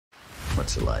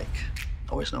What's it like?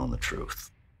 Always knowing the truth.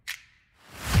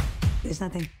 There's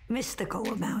nothing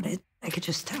mystical about it. I could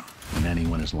just tell. When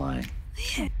anyone is lying.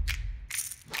 Yeah.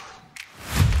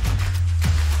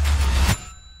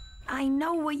 I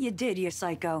know what you did, you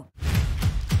psycho.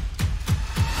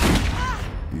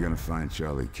 You're gonna find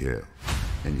Charlie Kidd,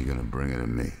 and you're gonna bring it to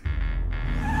me.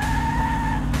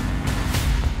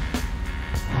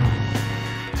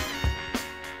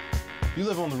 You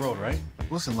live on the road, right?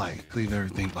 What's it like? Leave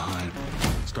everything behind,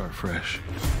 start fresh.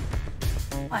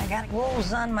 I got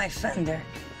rolls on my fender.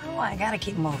 Oh, I gotta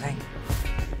keep moving.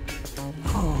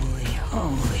 Holy,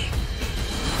 holy.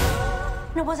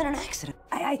 It wasn't an accident.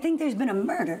 I think there's been a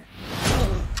murder.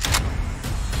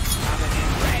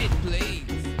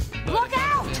 Look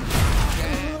out!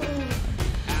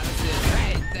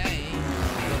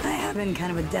 I have been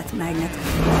kind of a death magnet.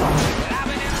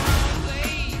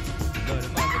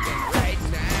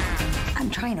 I'm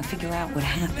trying to figure out what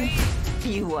happened.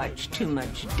 You watch too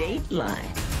much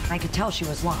Dateline. I could tell she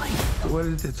was lying. What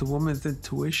is it, a woman's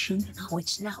intuition? No,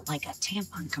 it's not like a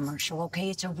tampon commercial, okay?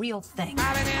 It's a real thing.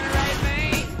 I've been in the right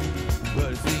vein,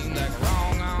 but it seems like a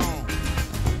wrong on.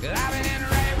 I've been in the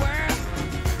right world,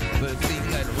 but it seems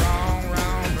like a wrong.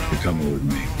 You're coming with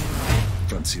me.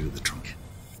 Front seat of the trunk.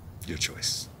 Your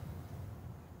choice.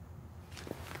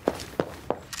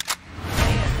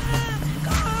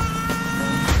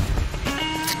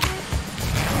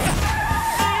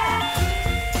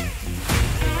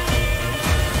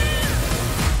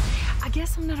 I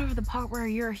guess I'm not over the part where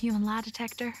you're a human lie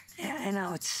detector. Yeah, I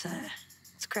know, it's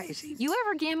crazy. You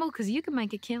ever gamble? Because you can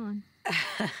make a killing.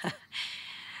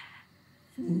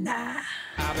 Nah.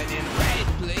 I've been in the right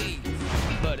place,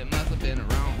 but it must have been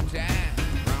wrong.